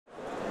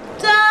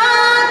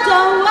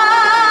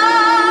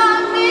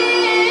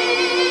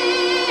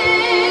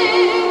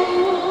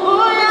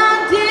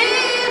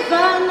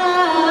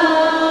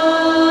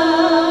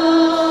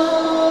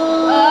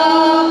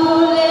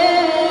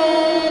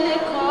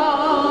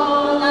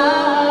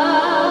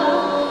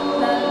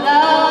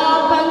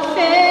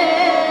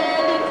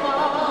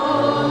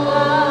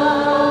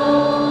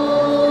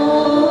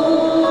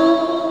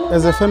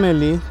As a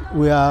family,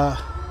 we are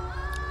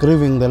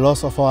grieving the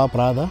loss of our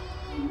brother,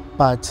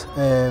 but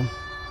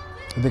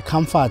the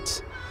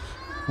comfort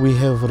we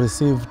have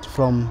received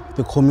from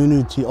the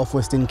community of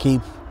Western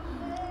Cape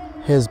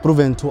has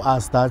proven to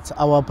us that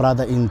our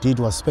brother indeed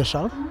was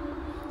special,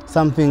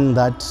 something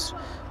that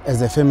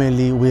as a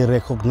family we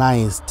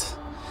recognized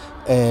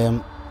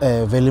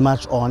very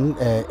much on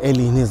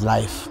early in his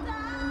life.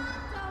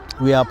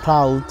 We are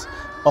proud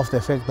of the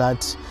fact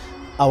that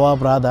our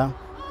brother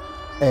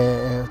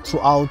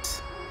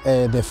throughout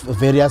the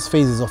various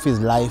phases of his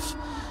life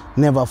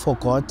never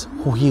forgot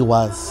who he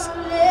was.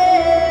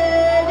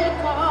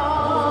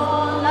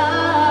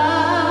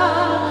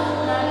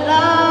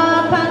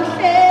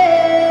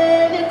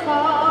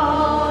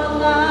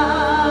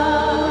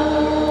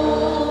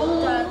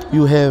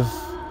 You have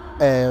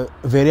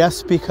various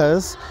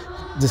speakers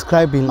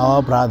describing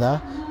our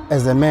brother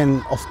as a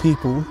man of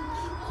people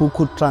who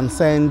could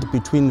transcend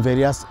between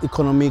various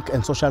economic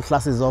and social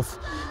classes of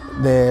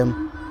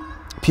the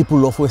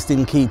people of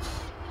Western Cape,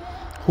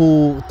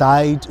 who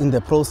died in the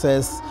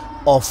process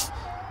of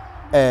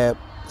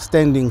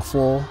fighting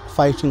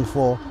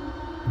for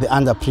the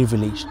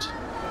underprivileged.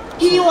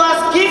 He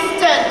was gifted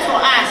to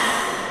us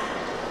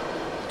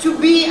to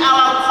be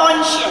our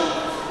conscience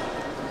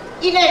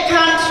in a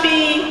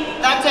country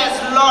that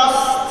has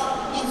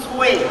lost its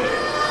way.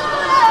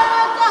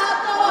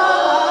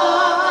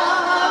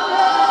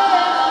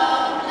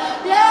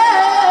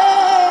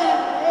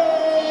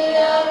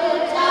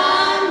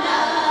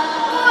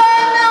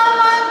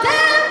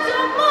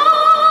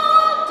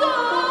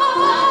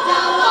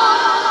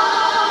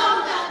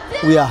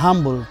 We are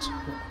humbled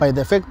by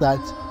the fact that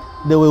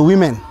there were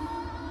women,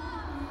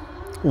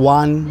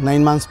 one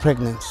 9 months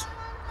pregnant,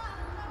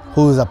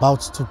 who is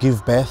about to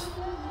give birth,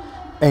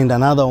 and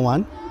another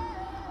one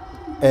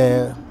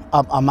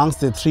amongst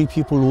the 3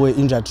 people who were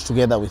injured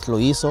together with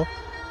Loyiso,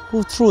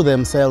 who threw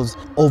themselves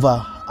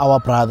over our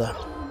brother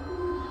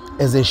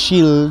as a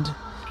shield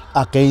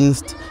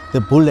against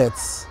the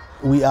bullets.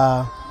 We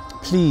are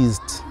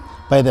pleased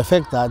by the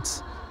fact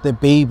that the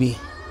baby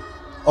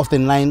of the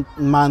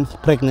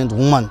 9-month pregnant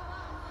woman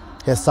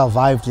has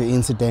survived the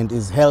incident,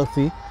 is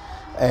healthy.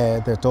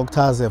 The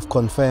doctors have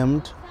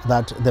confirmed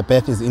that the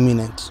birth is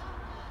imminent.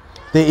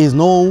 There is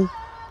no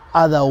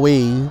other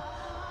way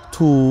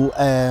to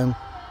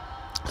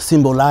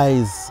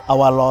symbolize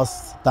our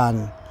loss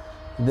than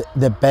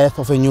the birth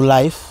of a new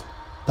life,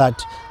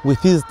 that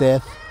with his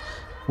death,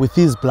 with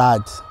his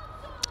blood,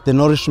 the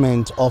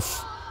nourishment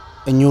of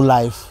a new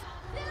life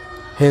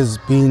has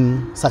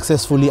been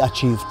successfully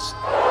achieved.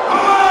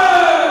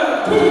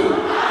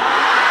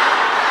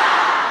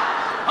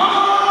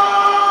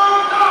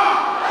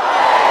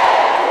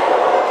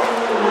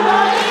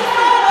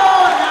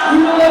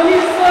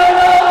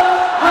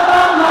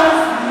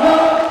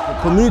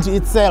 The community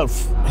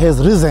itself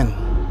has risen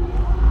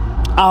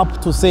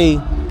up to say,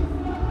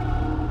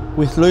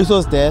 with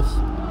Loyiso's death,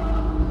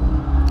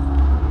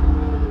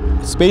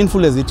 as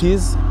painful as it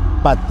is,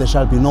 but there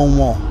shall be no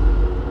more.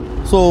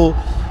 So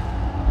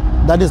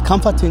that is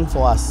comforting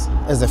for us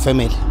as a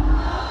family.